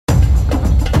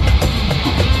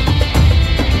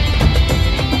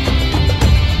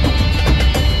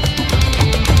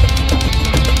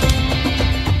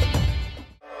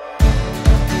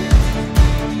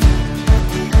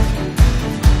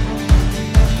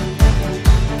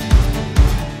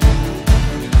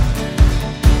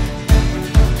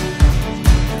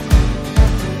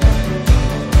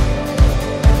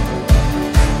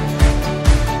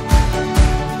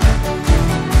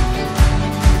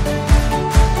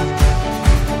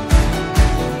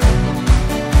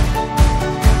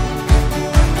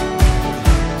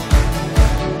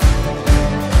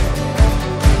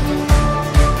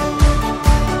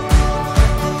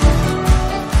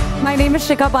is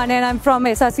Shikha Pandey and I'm from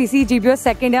SRCC GBO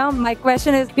second year. My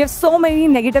question is, we have so many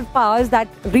negative powers that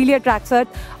really attracts us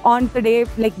on today,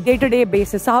 like day-to-day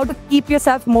basis. So how to keep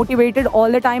yourself motivated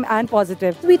all the time and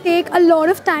positive? We take a lot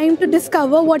of time to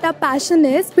discover what our passion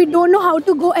is. We don't know how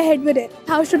to go ahead with it.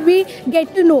 How should we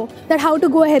get to know that how to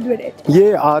go ahead with it?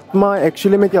 ये आत्मा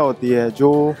actually में क्या होती है?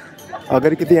 जो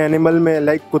अगर किसी animal में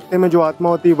लाइक कुत्ते में जो आत्मा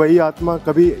होती है वही आत्मा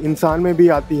कभी इंसान में भी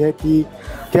आती है कि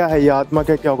क्या है ये आत्मा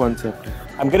का क्या कॉन्सेप्ट है?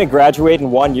 I'm going to graduate in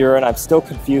 1 year and I'm still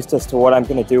confused as to what I'm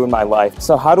going to do in my life.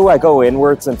 So how do I go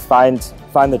inwards and find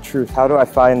the truth? How do I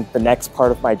find the next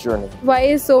part of my journey? Why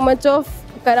is so much of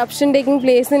corruption taking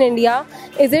place in India?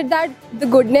 Is it that the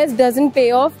goodness doesn't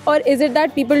pay off, or is it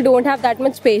that people don't have that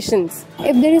much patience?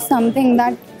 If there is something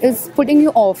that is putting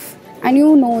you off and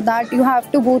you know that you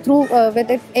have to go through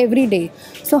with it every day,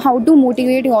 so how to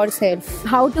motivate yourself?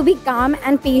 How to be calm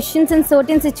and patient in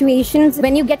certain situations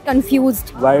when you get confused?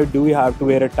 Why do we have to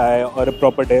wear a tie or a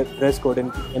proper dress code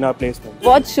in our placement?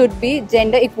 What should be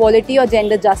gender equality or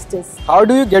gender justice? How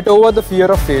do you get over the fear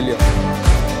of failure?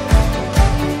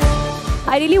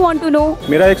 I really want to know.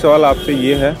 मेरा एक सवाल आपसे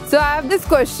ये है. So I have this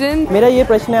question. मेरा ये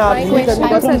प्रश्न है आपसे.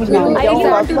 I really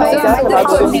want to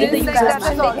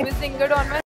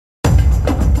know.